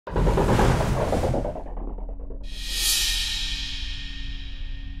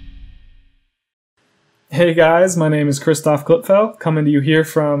Hey guys, my name is Kristof Klipfel, coming to you here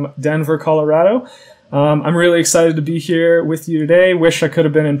from Denver, Colorado. I'm really excited to be here with you today. Wish I could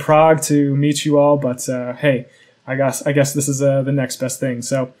have been in Prague to meet you all, but hey, I guess this is the next best thing.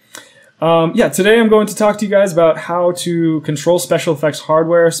 So, today I'm going to talk to you guys about how to control special effects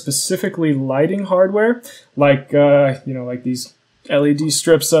hardware, specifically lighting hardware, like like these LED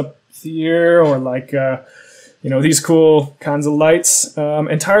strips up here, or like these cool kinds of lights,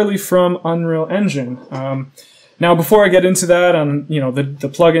 entirely from Unreal Engine. Now, before I get into that, the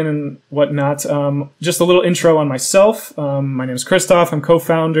plugin and whatnot, just a little intro on myself. My name is Kristof. I'm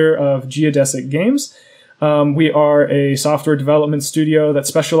co-founder of Geodesic Games. We are a software development studio that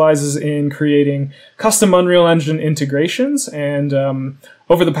specializes in creating custom Unreal Engine integrations. And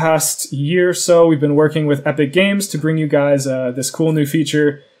over the past year or so, we've been working with Epic Games to bring you guys this cool new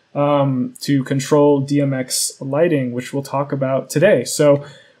feature to control DMX lighting, which we'll talk about today. So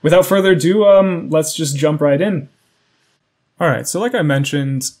without further ado, let's just jump right in. All right, so like I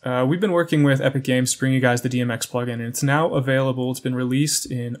mentioned, we've been working with Epic Games to bring you guys the DMX plugin, and it's now available. It's been released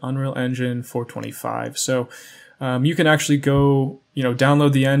in Unreal Engine 4.25. So you can actually go,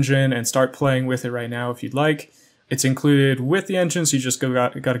 download the engine and start playing with it right now if you'd like. It's included with the engine, so you just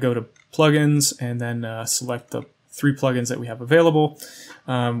got to go to plugins and then select the 3 plugins that we have available,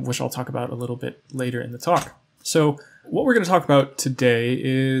 which I'll talk about a little bit later in the talk. So what we're going to talk about today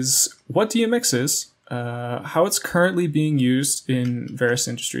is what DMX is, how it's currently being used in various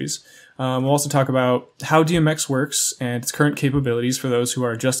industries. We'll also talk about how DMX works and its current capabilities for those who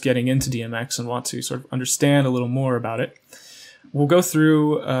are just getting into DMX and want to sort of understand a little more about it. We'll go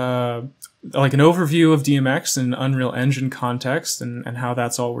through like an overview of DMX in Unreal Engine context and how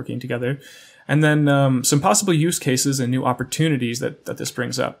that's all working together. And then some possible use cases and new opportunities that this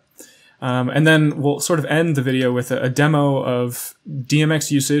brings up. And then we'll sort of end the video with a demo of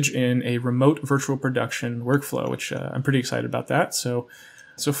DMX usage in a remote virtual production workflow, which I'm pretty excited about that. So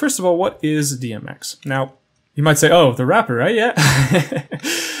first of all, what is DMX? Now, you might say, oh, the rapper, right? Yeah.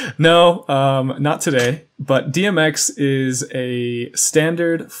 No, not today. But DMX is a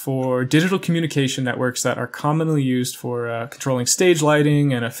standard for digital communication networks that are commonly used for controlling stage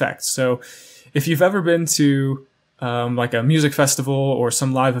lighting and effects. So if you've ever been to like a music festival or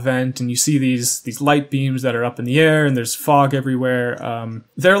some live event and you see these light beams that are up in the air and there's fog everywhere,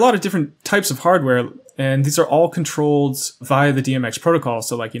 there are a lot of different types of hardware, and these are all controlled via the DMX protocol.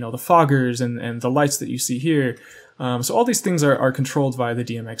 So like, the foggers and the lights that you see here. So all these things are controlled via the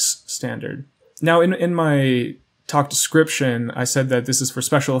DMX standard. Now, in my talk description, I said that this is for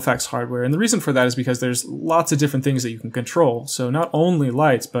special effects hardware, and the reason for that is because there's lots of different things that you can control. So not only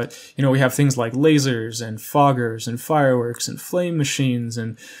lights, but we have things like lasers and foggers and fireworks and flame machines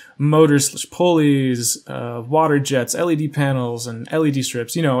and motors, pulleys, water jets, LED panels, and LED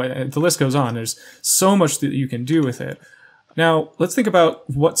strips. The list goes on. There's so much that you can do with it. Now, let's think about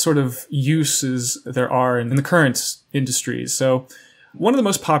what sort of uses there are in the current industries. So one of the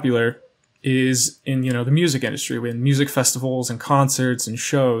most popular is in, the music industry, in music festivals and concerts and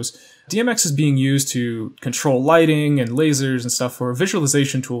shows. DMX is being used to control lighting and lasers and stuff for a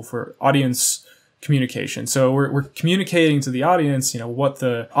visualization tool for audience communication. So we're communicating to the audience, what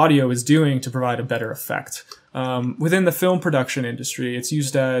the audio is doing to provide a better effect. Within the film production industry, it's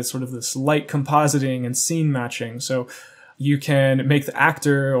used as sort of this light compositing and scene matching. So you can make the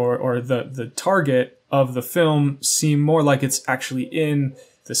actor or the target of the film seem more like it's actually in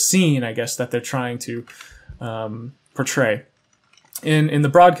the scene, I guess, that they're trying to portray. In the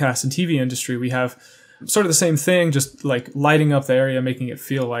broadcast and TV industry, we have sort of the same thing, just like lighting up the area, making it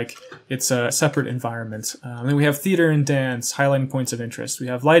feel like it's a separate environment. Then we have theater and dance, highlighting points of interest. We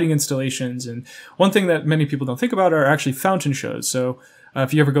have lighting installations, and one thing that many people don't think about are actually fountain shows. So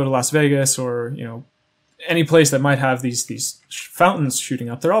if you ever go to Las Vegas or any place that might have these fountains shooting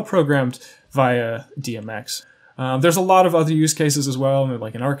up, they're all programmed via DMX. There's a lot of other use cases as well,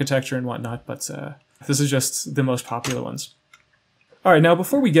 like in architecture and whatnot, but this is just the most popular ones. All right, now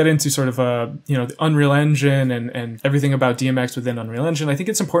before we get into sort of the Unreal Engine and everything about DMX within Unreal Engine, I think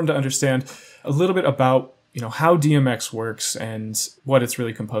it's important to understand a little bit about how DMX works and what it's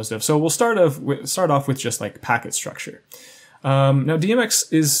really composed of. So we'll start off with just like packet structure. Now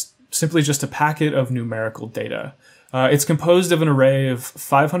DMX is simply just a packet of numerical data. It's composed of an array of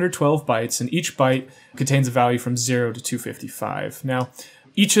 512 bytes, and each byte contains a value from 0 to 255. Now,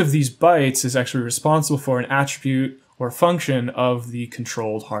 each of these bytes is actually responsible for an attribute or function of the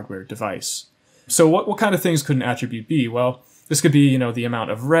controlled hardware device. So what kind of things could an attribute be? Well, this could be, the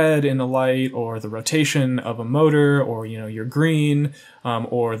amount of red in a light, or the rotation of a motor, or, your green,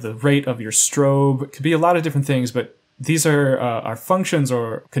 or the rate of your strobe. It could be a lot of different things, but these are functions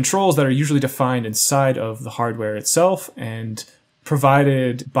or controls that are usually defined inside of the hardware itself and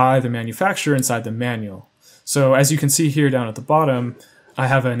provided by the manufacturer inside the manual. So as you can see here down at the bottom, I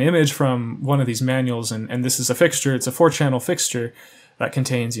have an image from one of these manuals, and this is a fixture. It's a 4-channel fixture that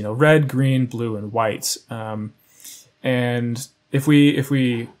contains, red, green, blue, and white. And if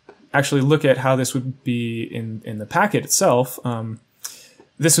we actually look at how this would be in the packet itself,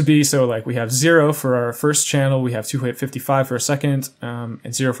 this would be, so like we have 0 for our first channel, we have 255 for a second,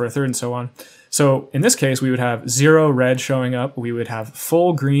 and 0 for a third, and so on. So in this case, we would have 0 red showing up, we would have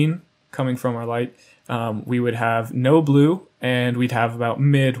full green coming from our light, we would have no blue, and we'd have about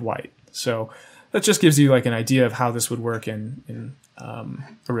mid white. So that just gives you like an idea of how this would work in a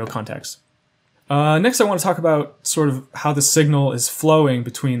real context. Next, I want to talk about sort of how the signal is flowing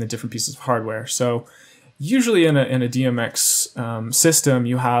between the different pieces of hardware. So usually in a DMX system,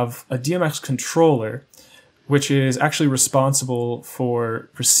 you have a DMX controller, which is actually responsible for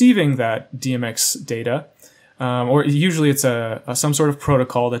receiving that DMX data. Or usually it's some sort of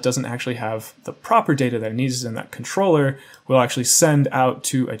protocol that doesn't actually have the proper data that it needs, and that controller will actually send out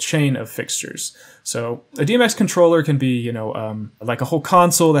to a chain of fixtures. So a DMX controller can be, like a whole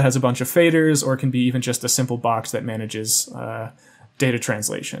console that has a bunch of faders, or it can be even just a simple box that manages data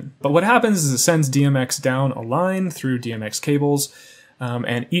translation. But what happens is it sends DMX down a line through DMX cables,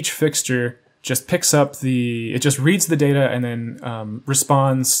 and each fixture just picks up it just reads the data and then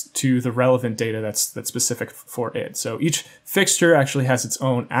responds to the relevant data that's specific for it. So each fixture actually has its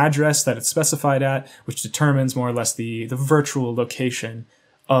own address that it's specified at, which determines more or less the virtual location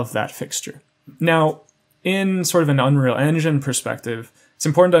of that fixture. Now, in sort of an Unreal Engine perspective, it's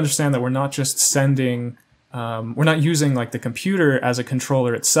important to understand that we're not just sending, we're not using like the computer as a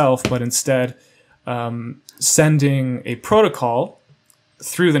controller itself, but instead sending a protocol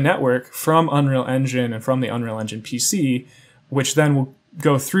through the network from Unreal Engine and from the Unreal Engine PC, which then will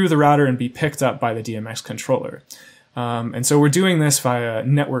go through the router and be picked up by the DMX controller. And so we're doing this via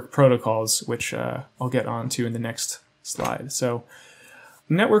network protocols, which I'll get onto in the next slide. So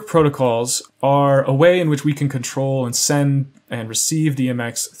network protocols are a way in which we can control and send and receive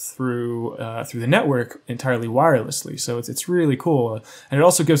DMX through the network entirely wirelessly. So it's really cool. And it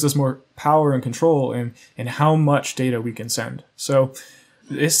also gives us more power and control in how much data we can send. So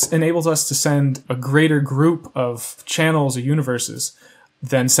this enables us to send a greater group of channels or universes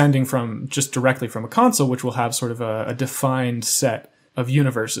than sending from just directly from a console, which will have sort of a defined set of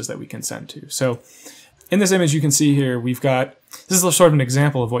universes that we can send to. So in this image you can see here, this is sort of an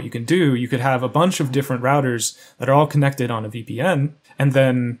example of what you can do. You could have a bunch of different routers that are all connected on a VPN, and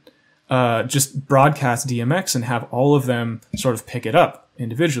then just broadcast DMX and have all of them sort of pick it up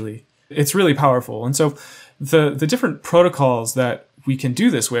individually. It's really powerful. And so the different protocols that we can do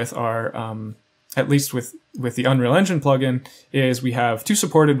this with are, at least with the Unreal Engine plugin, is we have 2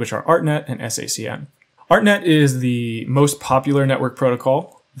 supported, which are ArtNet and SACN. ArtNet is the most popular network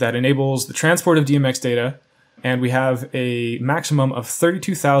protocol that enables the transport of DMX data, and we have a maximum of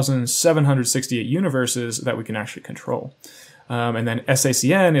 32,768 universes that we can actually control. And then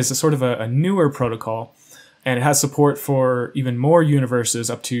SACN is a sort of a newer protocol, and it has support for even more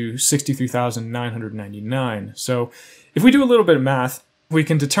universes, up to 63,999. So if we do a little bit of math, we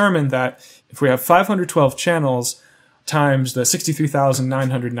can determine that if we have 512 channels times the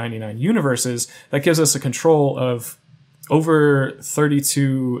 63,999 universes, that gives us a control of over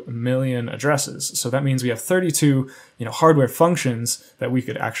 32 million addresses. So that means we have 32, hardware functions that we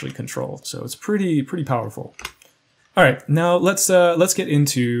could actually control. So it's pretty powerful. All right, now let's get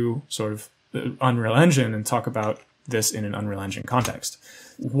into sort of the Unreal Engine and talk about this in an Unreal Engine context.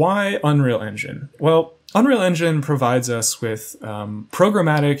 Why Unreal Engine? Well, Unreal Engine provides us with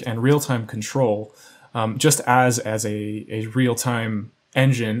programmatic and real-time control, just as a real-time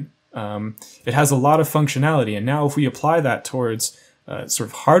engine. It has a lot of functionality, and now if we apply that towards sort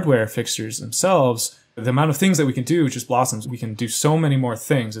of hardware fixtures themselves, the amount of things that we can do just blossoms. We can do so many more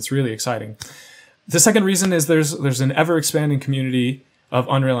things. It's really exciting. The second reason is there's an ever-expanding community of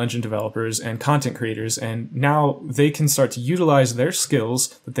Unreal Engine developers and content creators, and now they can start to utilize their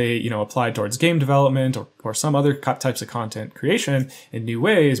skills that they applied towards game development or some other types of content creation in new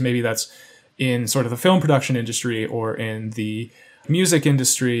ways. Maybe that's in sort of the film production industry, or in the music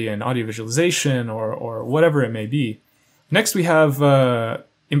industry and audio visualization, or whatever it may be. Next, we have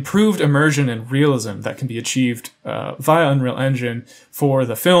improved immersion and realism that can be achieved via Unreal Engine for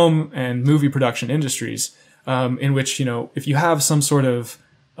the film and movie production industries. In which, if you have some sort of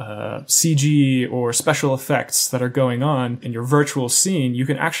CG or special effects that are going on in your virtual scene, you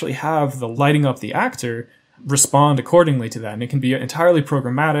can actually have the lighting up the actor respond accordingly to that. And it can be entirely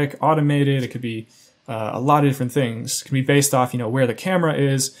programmatic, automated. It could be a lot of different things. It can be based off, where the camera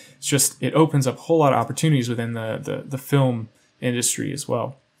is. It opens up a whole lot of opportunities within the film industry as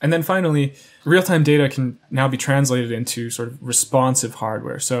well. And then finally, real-time data can now be translated into sort of responsive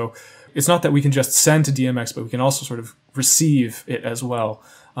hardware. So it's not that we can just send to DMX, but we can also sort of receive it as well.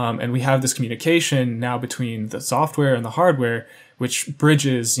 And we have this communication now between the software and the hardware, which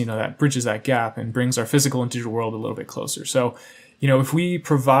bridges that gap and brings our physical and digital world a little bit closer. So, if we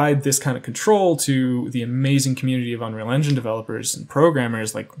provide this kind of control to the amazing community of Unreal Engine developers and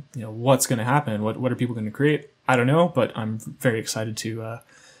programmers, like, what's going to happen? What are people going to create? I don't know, but I'm very excited to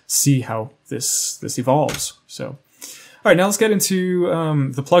see how this evolves. So, all right, now let's get into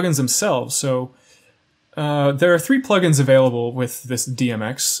the plugins themselves. So there are 3 plugins available with this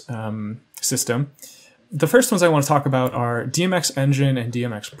DMX system. The first ones I want to talk about are DMX Engine and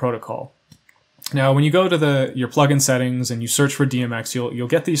DMX Protocol. Now, when you go to your plugin settings and you search for DMX, you'll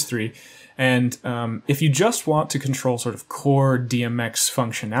get these 3. And if you just want to control sort of core DMX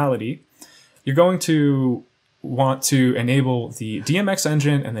functionality, you're going to want to enable the DMX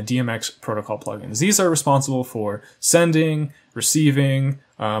Engine and the DMX Protocol plugins. These are responsible for sending, receiving.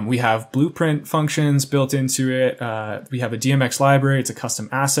 We have blueprint functions built into it. We have a DMX library. It's a custom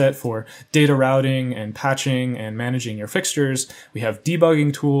asset for data routing and patching and managing your fixtures. We have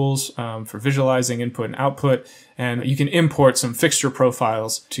debugging tools for visualizing input and output. And you can import some fixture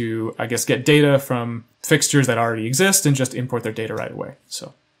profiles to, get data from fixtures that already exist and just import their data right away.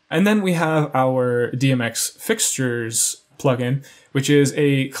 And then we have our DMX Fixtures plugin, which is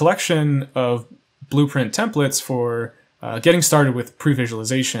a collection of blueprint templates for getting started with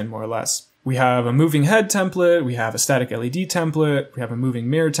pre-visualization, more or less. We have a moving head template, we have a static LED template, we have a moving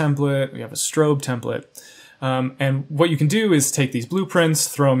mirror template, we have a strobe template. And what you can do is take these blueprints,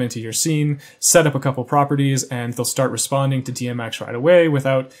 throw them into your scene, set up a couple properties, and they'll start responding to DMX right away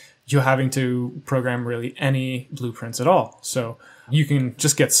without you having to program really any blueprints at all. So you can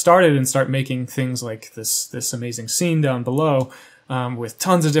just get started and start making things like this amazing scene down below with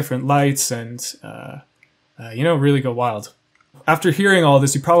tons of different lights and, really go wild. After hearing all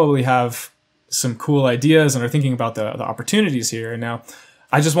this, you probably have some cool ideas and are thinking about the opportunities here. And now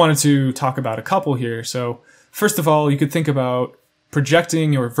I just wanted to talk about a couple here. So first of all, you could think about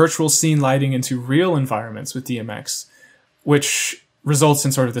projecting your virtual scene lighting into real environments with DMX, which results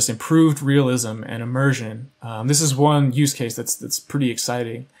in sort of this improved realism and immersion. This is one use case that's pretty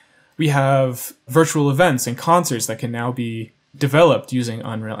exciting. We have virtual events and concerts that can now be developed using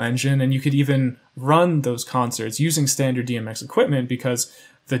Unreal Engine, and you could even run those concerts using standard DMX equipment because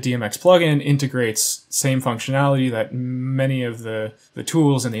the DMX plugin integrates same functionality that many of the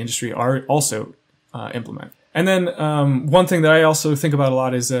tools in the industry are also implement. And then one thing that I also think about a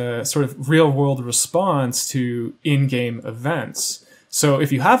lot is a sort of real-world response to in-game events. So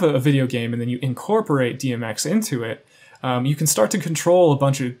if you have a video game and then you incorporate DMX into it, you can start to control a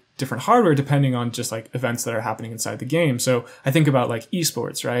bunch of different hardware depending on just like events that are happening inside the game. So I think about like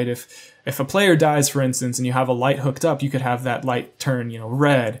esports, right? If a player dies, for instance, and you have a light hooked up, you could have that light turn,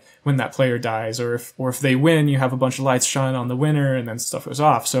 red when that player dies. Or if they win, you have a bunch of lights shine on the winner and then stuff goes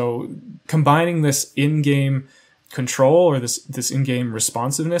off. So combining this in-game control or this in-game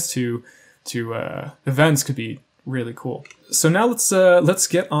responsiveness to events could be really cool. So now let's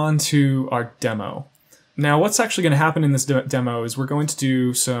get on to our demo. Now, what's actually going to happen in this demo is we're going to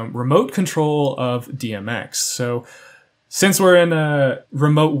do some remote control of DMX. So since we're in a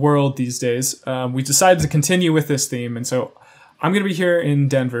remote world these days, we decided to continue with this theme. And so I'm going to be here in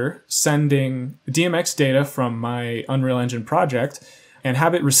Denver sending DMX data from my Unreal Engine project and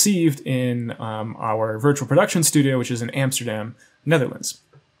have it received in our virtual production studio, which is in Amsterdam, Netherlands.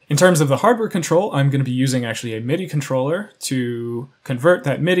 In terms of the hardware control, I'm going to be using actually a MIDI controller to convert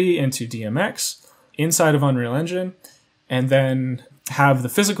that MIDI into DMX inside of Unreal Engine, and then have the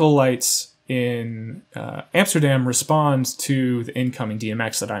physical lights in Amsterdam respond to the incoming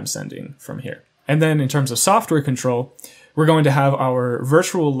DMX that I'm sending from here. And then in terms of software control, we're going to have our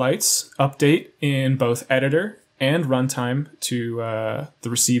virtual lights update in both editor and runtime to the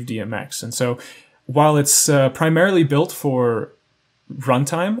received DMX. And so while it's primarily built for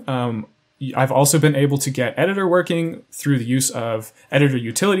runtime, I've also been able to get editor working through the use of editor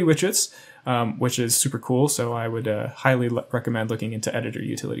utility widgets, which is super cool. So I would highly recommend looking into editor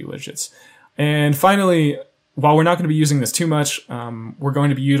utility widgets. And finally, while we're not going to be using this too much, we're going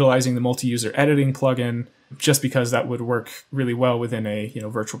to be utilizing the multi-user editing plugin just because that would work really well within a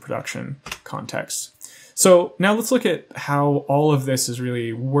virtual production context. So now let's look at how all of this is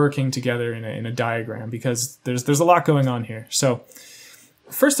really working together in a diagram, because there's a lot going on here. So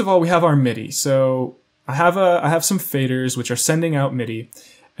first of all, we have our MIDI. So I have some faders which are sending out MIDI,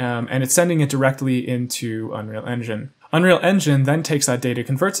 and it's sending it directly into Unreal Engine. Unreal Engine then takes that data,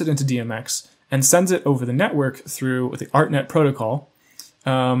 converts it into DMX, and sends it over the network through the ArtNet protocol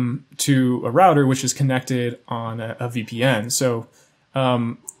to a router which is connected on a VPN. So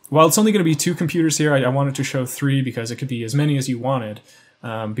while it's only going to be 2 computers here, I wanted to show 3 because it could be as many as you wanted,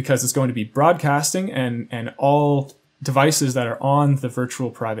 because it's going to be broadcasting, and all devices that are on the virtual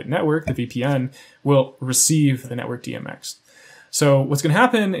private network, the VPN, will receive the network DMX. So what's going to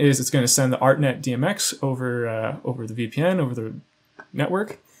happen is it's going to send the ArtNet DMX over the VPN, over the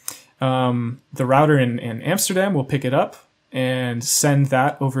network. The router in Amsterdam will pick it up and send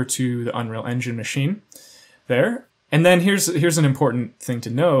that over to the Unreal Engine machine there. And then here's an important thing to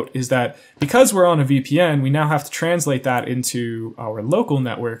note, is that because we're on a VPN, we now have to translate that into our local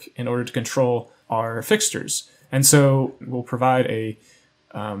network in order to control our fixtures. And so we'll provide a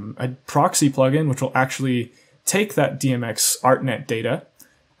proxy plugin which will actually take that DMX ArtNet data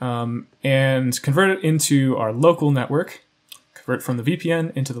and convert it into our local network, convert from the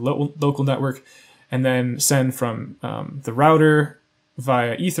VPN into the local network, and then send from the router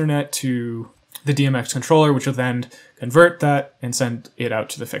via Ethernet to the DMX controller, which will then convert that and send it out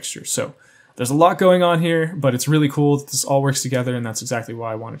to the fixture. So there's a lot going on here, but it's really cool that this all works together, and that's exactly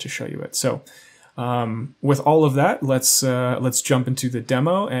why I wanted to show you it. So with all of that, let's jump into the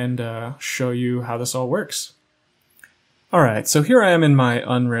demo and show you how this all works. All right, so here I am in my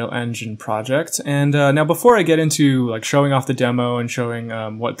Unreal Engine project, and now before I get into like showing off the demo and showing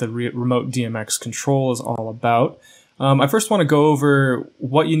what the remote DMX control is all about, I first want to go over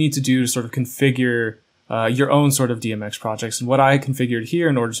what you need to do to sort of configure your own sort of DMX projects, and what I configured here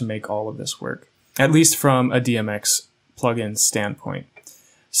in order to make all of this work, at least from a DMX plugin standpoint.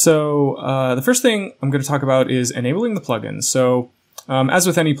 So the first thing I'm going to talk about is enabling the plugins. So as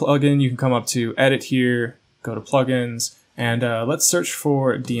with any plugin, you can come up to Edit here, go to Plugins, and let's search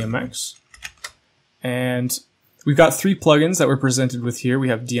for DMX. And we've got 3 plugins that we're presented with here. We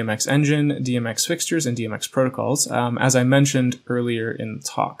have DMX Engine, DMX Fixtures, and DMX Protocols, as I mentioned earlier in the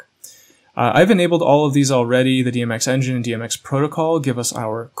talk. I've enabled all of these already. The DMX Engine and DMX Protocol give us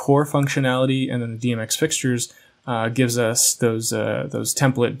our core functionality, and then the DMX Fixtures gives us those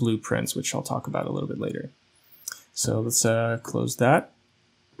template blueprints, which I'll talk about a little bit later. So let's close that.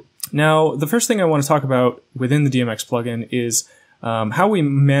 Now, the first thing I want to talk about within the DMX plugin is how we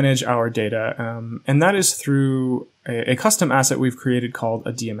manage our data, and that is through a custom asset we've created called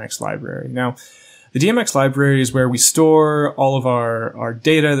a DMX library. Now, the DMX library is where we store all of our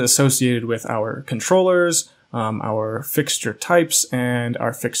data associated with our controllers, our fixture types, and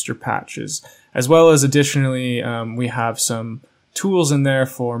our fixture patches, as well as additionally we have some tools in there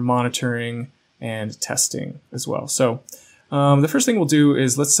for monitoring and testing as well. So the first thing we'll do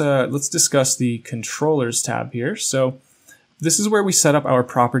is let's discuss the controllers tab here. So this is where we set up our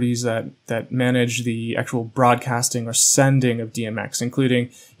properties that manage the actual broadcasting or sending of DMX, including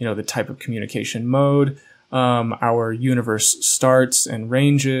the type of communication mode, our universe starts and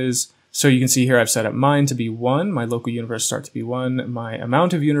ranges. So you can see here I've set up mine to be 1, my local universe start to be 1, my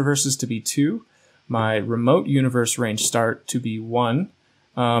amount of universes to be 2, my remote universe range start to be 1.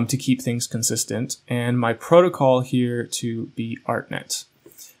 To keep things consistent, and my protocol here to be ArtNet.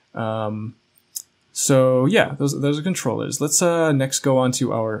 So yeah, those are controllers. Let's next go on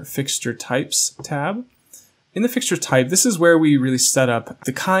to our fixture types tab. In the fixture type, this is where we really set up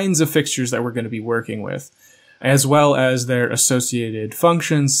the kinds of fixtures that we're going to be working with, as well as their associated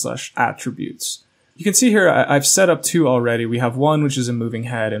functions / attributes. You can see here I've set up 2 already. We have one which is a moving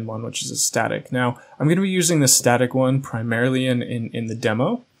head and one which is a static. Now I'm going to be using the static one primarily in the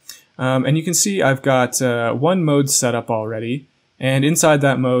demo. And you can see I've got one mode set up already, and inside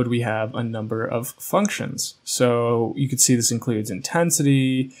that mode we have a number of functions. So you can see this includes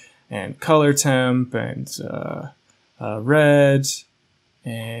intensity and color temp and red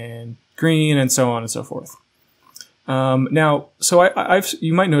and green and so on and so forth. Now, so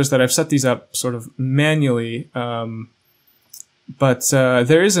you might notice that I've set these up sort of manually, but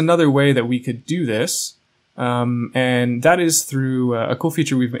there is another way that we could do this, and that is through a cool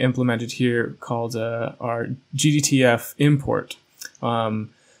feature we've implemented here called our GDTF import.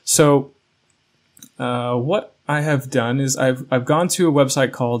 So what I have done is I've gone to a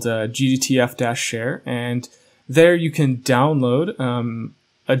website called GDTF-share, and there you can download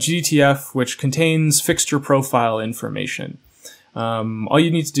a GDTF which contains fixture profile information. All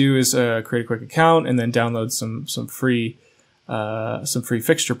you need to do is create a quick account and then download some free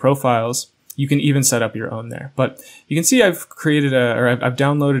fixture profiles. You can even set up your own there. But you can see I've created I've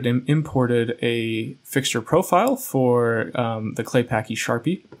downloaded and imported a fixture profile for the Claypaky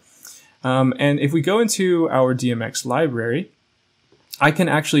Sharpie. And if we go into our DMX library, I can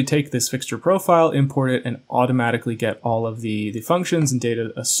actually take this fixture profile, import it, and automatically get all of the functions and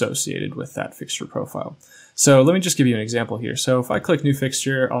data associated with that fixture profile. So let me just give you an example here. So if I click new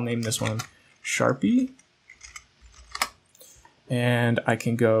fixture, I'll name this one Sharpie. And I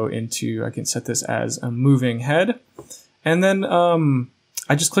can go into, I can set this as a moving head. And then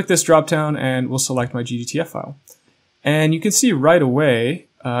I just click this dropdown and we'll select my GDTF file. And you can see right away,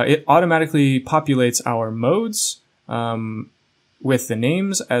 it automatically populates our modes with the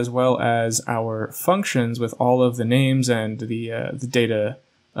names, as well as our functions with all of the names and the data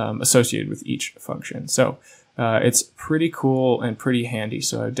associated with each function. So it's pretty cool and pretty handy.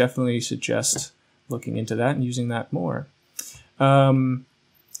 So I definitely suggest looking into that and using that more.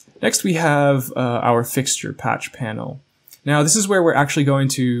 Next we have our fixture patch panel. Now this is where we're actually going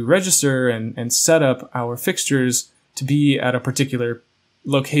to register and set up our fixtures to be at a particular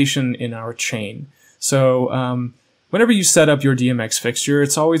location in our chain. So whenever you set up your DMX fixture,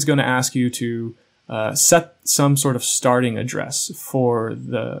 it's always going to ask you to set some sort of starting address for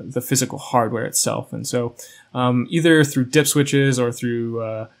the physical hardware itself. And so either through dip switches or through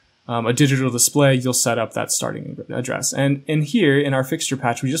a digital display, you'll set up that starting address. And in here, in our fixture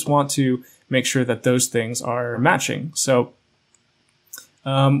patch, we just want to make sure that those things are matching. So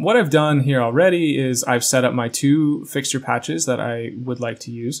what I've done here already is I've set up my 2 fixture patches that I would like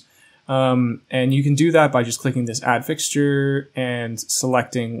to use. And you can do that by just clicking this add fixture and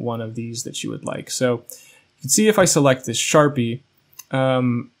selecting one of these that you would like. So you can see if I select this Sharpie,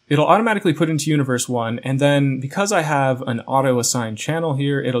 it'll automatically put into universe 1. And then because I have an auto assign channel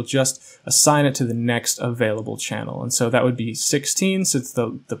here, it'll just assign it to the next available channel. And so that would be 16 since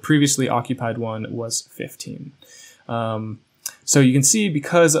the previously occupied one was 15. So you can see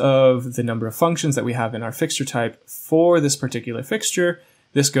because of the number of functions that we have in our fixture type for this particular fixture,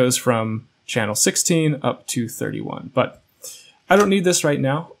 this goes from channel 16 up to 31. But I don't need this right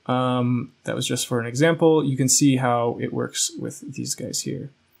now. That was just for an example. You can see how it works with these guys here.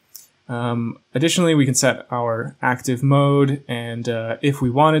 Additionally, we can set our active mode, and if we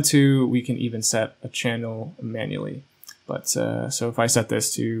wanted to, we can even set a channel manually. But so if I set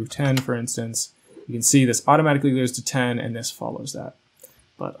this to 10, for instance, you can see this automatically goes to 10, and this follows that.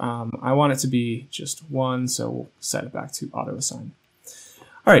 But I want it to be just 1, so we'll set it back to auto assign.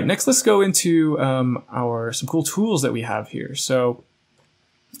 All right, next let's go into some cool tools that we have here. So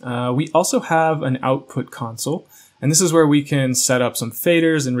we also have an output console, and this is where we can set up some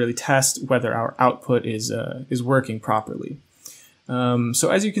faders and really test whether our output is working properly. So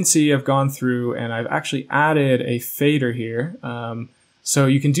as you can see, I've gone through and I've actually added a fader here. So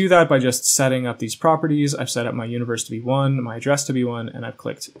you can do that by just setting up these properties. I've set up my universe to be 1, my address to be 1, and I've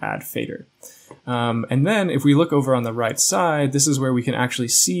clicked add fader. And then if we look over on the right side, this is where we can actually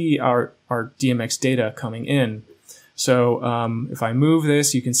see our DMX data coming in. So if I move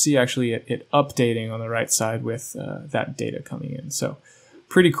this, you can see actually it updating on the right side with that data coming in. So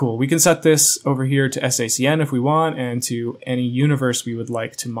pretty cool. We can set this over here to SACN if we want, and to any universe we would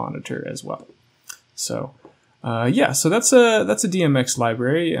like to monitor as well. So yeah, so that's a DMX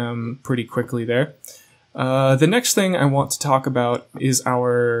library pretty quickly there. The next thing I want to talk about is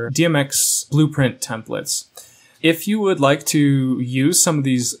our DMX blueprint templates. If you would like to use some of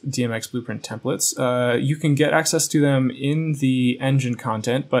these DMX blueprint templates, you can get access to them in the engine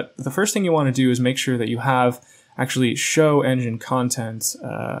content, but the first thing you want to do is make sure that you have actually show engine content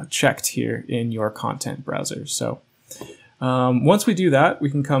checked here in your content browser. So once we do that,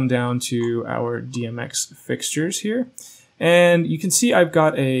 we can come down to our DMX fixtures here. And you can see I've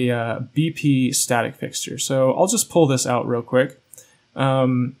got a BP static fixture. So I'll just pull this out real quick.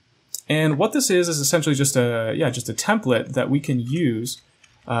 And what this is essentially just a template that we can use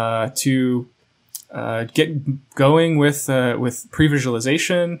to get going with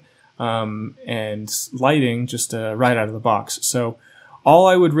pre-visualization and lighting just right out of the box. So all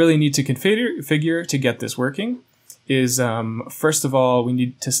I would really need to configure to get this working is first of all, we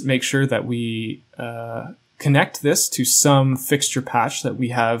need to make sure that we connect this to some fixture patch that we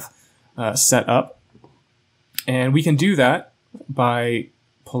have set up. And we can do that by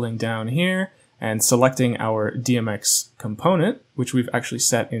pulling down here and selecting our DMX component, which we've actually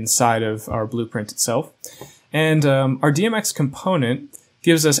set inside of our blueprint itself. And our DMX component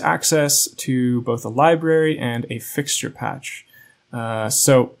gives us access to both a library and a fixture patch.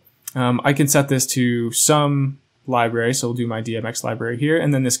 So I can set this to some library, so we'll do my DMX library here,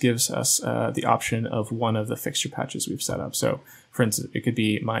 and then this gives us the option of one of the fixture patches we've set up. So for instance, it could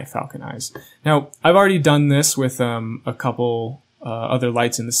be my Falcon Eyes. Now, I've already done this with a couple other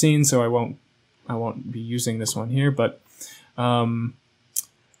lights in the scene, so I won't be using this one here, but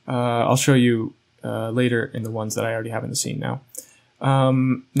I'll show you later in the ones that I already have in the scene now.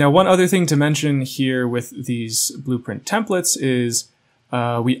 Now, one other thing to mention here with these blueprint templates is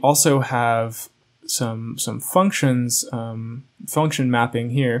we also have some functions, function mapping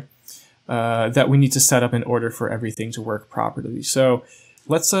here that we need to set up in order for everything to work properly. So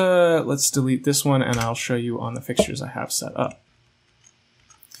let's delete this one, and I'll show you on the fixtures I have set up.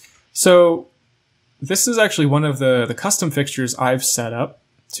 So this is actually one of the custom fixtures I've set up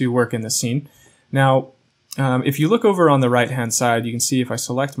to work in the scene. Now, if you look over on the right-hand side, you can see if I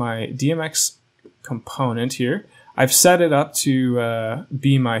select my DMX component here, I've set it up to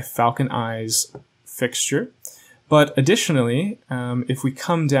be my Falcon Eyes fixture. But additionally, if we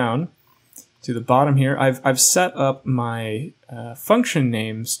come down to the bottom here, I've set up my function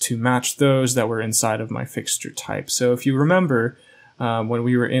names to match those that were inside of my fixture type. So if you remember, when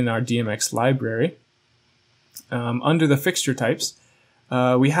we were in our DMX library, under the fixture types,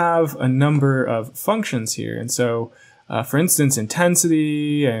 we have a number of functions here. And so, for instance,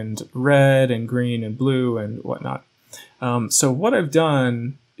 intensity and red and green and blue and whatnot. So what I've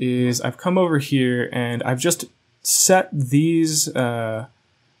done is I've come over here and I've just set these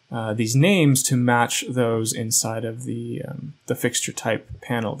names to match those inside of the fixture type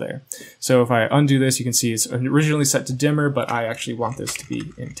panel there. So if I undo this, you can see it's originally set to dimmer, but I actually want this to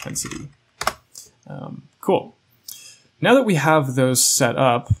be intensity. Cool. Now that we have those set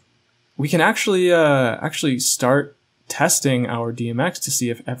up, we can actually start testing our DMX to see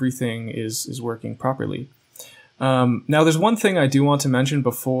if everything is working properly. Now, there's one thing I do want to mention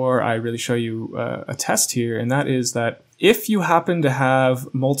before I really show you a test here, and that is that if you happen to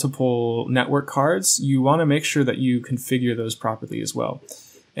have multiple network cards, you want to make sure that you configure those properly as well.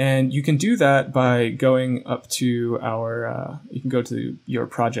 And you can do that by going up to our, you can go to your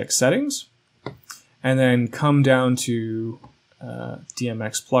project settings, and then come down to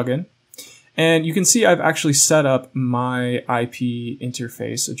DMX plugin. And you can see I've actually set up my IP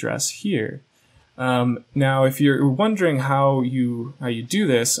interface address here. Now, if you're wondering how you do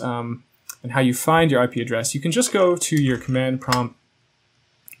this and how you find your IP address, you can just go to your command prompt.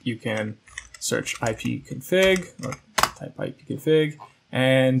 You can search ipconfig or type ipconfig,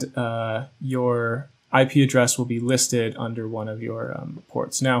 and your IP address will be listed under one of your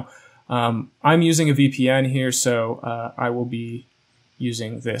ports. Now, I'm using a VPN here, so I will be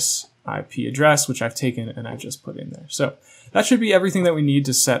using this IP address, which I've taken and I just put in there. So that should be everything that we need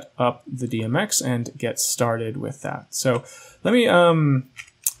to set up the DMX and get started with that. So let me,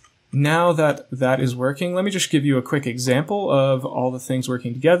 now that that is working, let me just give you a quick example of all the things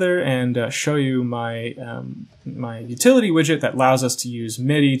working together and show you my, my utility widget that allows us to use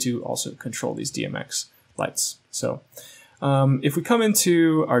MIDI to also control these DMX lights. So if we come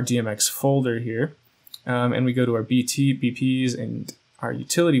into our DMX folder here, and we go to our BPs and our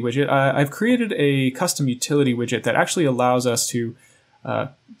utility widget, I've created a custom utility widget that actually allows us to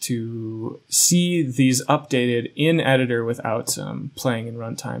see these updated in editor without playing in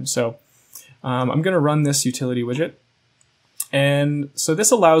runtime. So I'm going to run this utility widget. And so this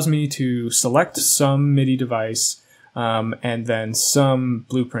allows me to select some MIDI device and then some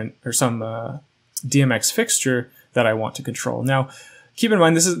blueprint or some DMX fixture that I want to control. Now, keep in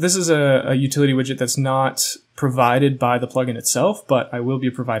mind, this is a utility widget that's not provided by the plugin itself, but I will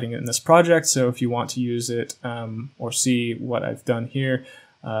be providing it in this project. So if you want to use it or see what I've done here,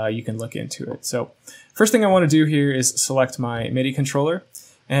 you can look into it. So first thing I want to do here is select my MIDI controller.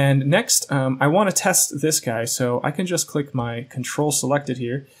 And next, I want to test this guy. So I can just click my control selected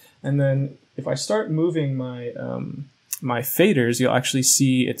here. And then if I start moving my, my faders, you'll actually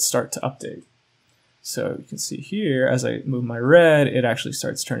see it start to update. So you can see here, as I move my red, it actually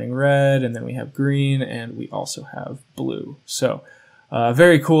starts turning red, and then we have green, and we also have blue. So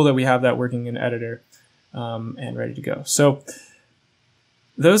very cool that we have that working in editor and ready to go. So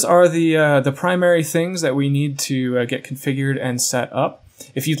those are the primary things that we need to get configured and set up.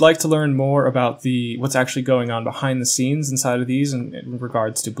 If you'd like to learn more about what's actually going on behind the scenes inside of these in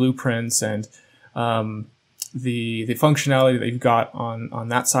regards to blueprints and the functionality that you've got on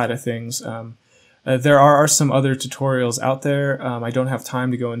that side of things, there are some other tutorials out there. I don't have time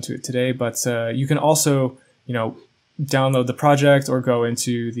to go into it today, but you can also, download the project or go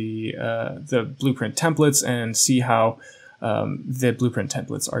into the blueprint templates and see how the blueprint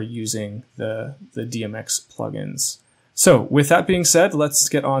templates are using the DMX plugins. So with that being said, let's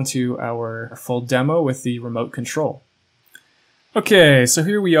get on to our full demo with the remote control. Okay, so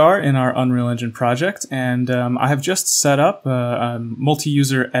here we are in our Unreal Engine project, and I have just set up a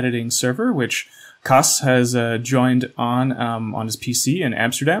multi-user editing server, which Cas has joined on his PC in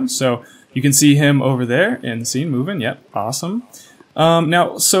Amsterdam. So you can see him over there in the scene moving. Yep, awesome.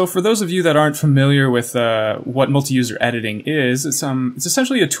 Now, so for those of you that aren't familiar with what multi-user editing is, it's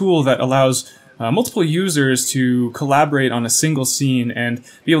essentially a tool that allows multiple users to collaborate on a single scene and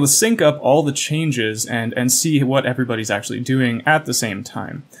be able to sync up all the changes and see what everybody's actually doing at the same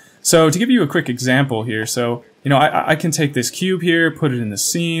time. So to give you a quick example here, so I can take this cube here, put it in the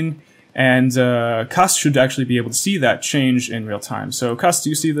scene, and Kas should actually be able to see that change in real time. So Kas, do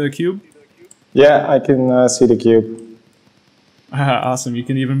you see the cube? Yeah, I can see the cube. Awesome, you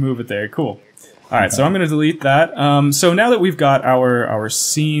can even move it there. Cool. All right, so I'm going to delete that. So now that we've got our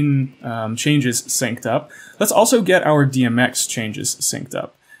scene changes synced up, let's also get our DMX changes synced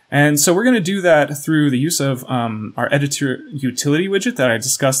up. And so we're going to do that through the use of our editor utility widget that I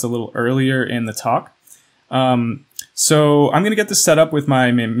discussed a little earlier in the talk. So I'm going to get this set up with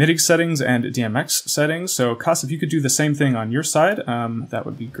my MIDI settings and DMX settings. So Kas, if you could do the same thing on your side, that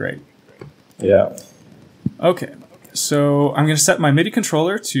would be great. Yeah. Okay. So I'm going to set my MIDI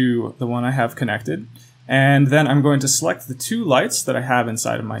controller to the one I have connected, and then I'm going to select the two lights that I have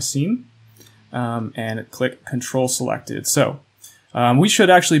inside of my scene, and click Control Selected. So we should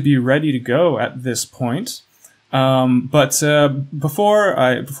actually be ready to go at this point. But before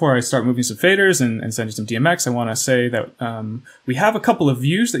I start moving some faders and sending some DMX, I want to say that we have a couple of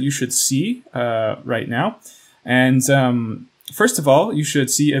views that you should see right now. And first of all, you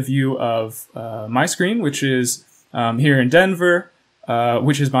should see a view of my screen, which is here in Denver,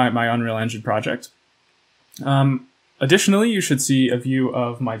 which is my Unreal Engine project. Additionally, you should see a view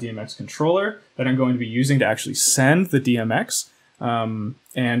of my DMX controller that I'm going to be using to actually send the DMX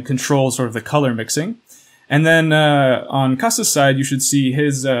and control sort of the color mixing. And then on Kas's side, you should see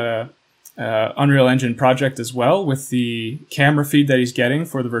his Unreal Engine project as well, with the camera feed that he's getting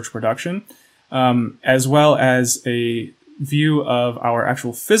for the virtual production, as well as a view of our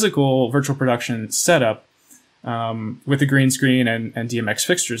actual physical virtual production setup, with the green screen and DMX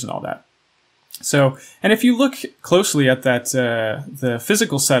fixtures and all that. So, and if you look closely at that, the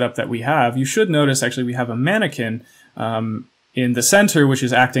physical setup that we have, you should notice actually we have a mannequin in the center, which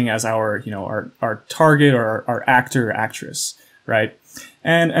is acting as our target or our actor or actress, right?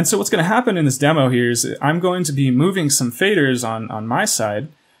 And so what's going to happen in this demo here is I'm going to be moving some faders on my side,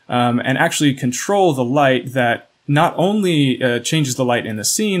 and actually control the light that not only changes the light in the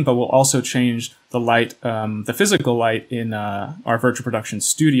scene, but will also change the light, the physical light in our virtual production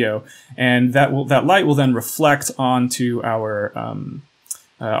studio, and that light will then reflect onto our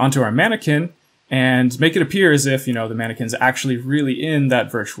mannequin and make it appear as if the mannequin's actually really in that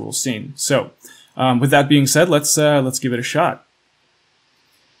virtual scene. So, with that being said, let's give it a shot.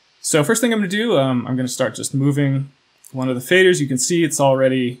 So first thing I'm going to do, I'm going to start just moving one of the faders. You can see it's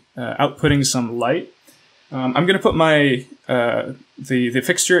already outputting some light. I'm going to put my the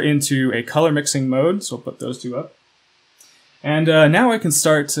fixture into a color mixing mode, so I'll put those two up. And now I can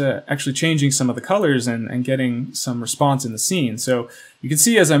start actually changing some of the colors and getting some response in the scene. So you can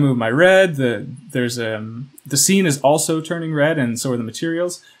see as I move my red, the scene is also turning red, and so are the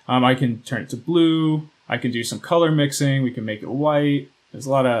materials. I can turn it to blue. I can do some color mixing. We can make it white. There's a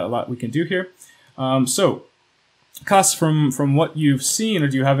lot we can do here. So Kas, from what you've seen, or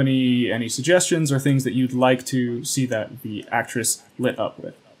do you have any suggestions or things that you'd like to see that the actress lit up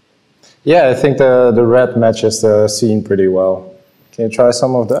with? Yeah, I think the red matches the scene pretty well. Can you try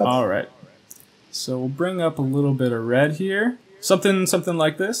some of that? All right. So we'll bring up a little bit of red here. Something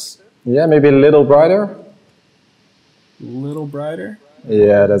like this? Yeah, maybe a little brighter. A little brighter?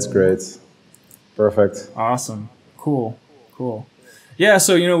 Yeah, that's great. Perfect. Awesome. Cool. Yeah,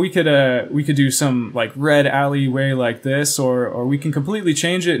 so we could do some like red alleyway like this, or we can completely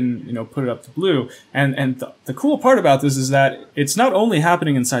change it and put it up to blue. And the cool part about this is that it's not only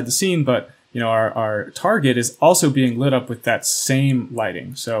happening inside the scene, but our target is also being lit up with that same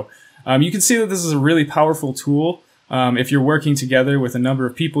lighting. So you can see that this is a really powerful tool. If you're working together with a number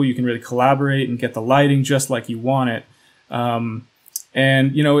of people, you can really collaborate and get the lighting just like you want it.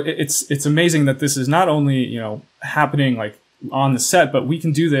 And it's amazing that this is not only happening like on the set, but we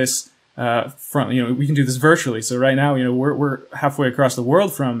can do this we can do this virtually. So right now, we're halfway across the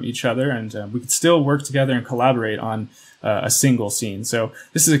world from each other, and we can still work together and collaborate on a single scene. So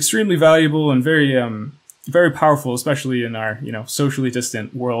this is extremely valuable and very very powerful, especially in our socially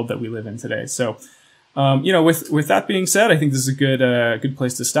distant world that we live in today. So with that being said, I think this is a good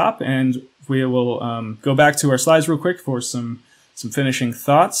place to stop, and we will go back to our slides real quick for some finishing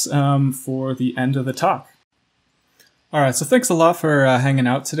thoughts for the end of the talk. All right, so thanks a lot for hanging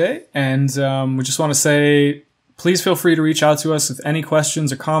out today, and we just want to say, please feel free to reach out to us with any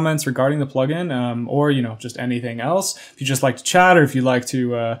questions or comments regarding the plugin, or just anything else. If you just like to chat, or if you'd like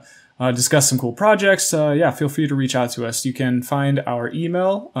to discuss some cool projects, yeah, feel free to reach out to us. You can find our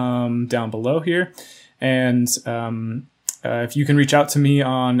email down below here. And if you can reach out to me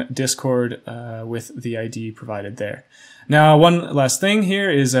on Discord with the ID provided there. Now, one last thing here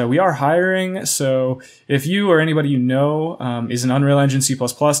is we are hiring. So if you or anybody you know is an Unreal Engine C++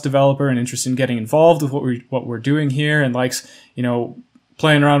 developer and interested in getting involved with what we're doing here and likes, you know,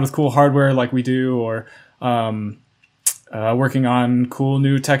 playing around with cool hardware like we do, or working on cool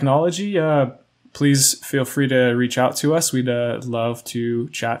new technology, please feel free to reach out to us. We'd love to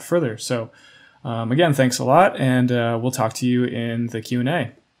chat further. So again, thanks a lot, and we'll talk to you in the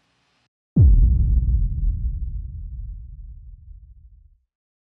Q&A.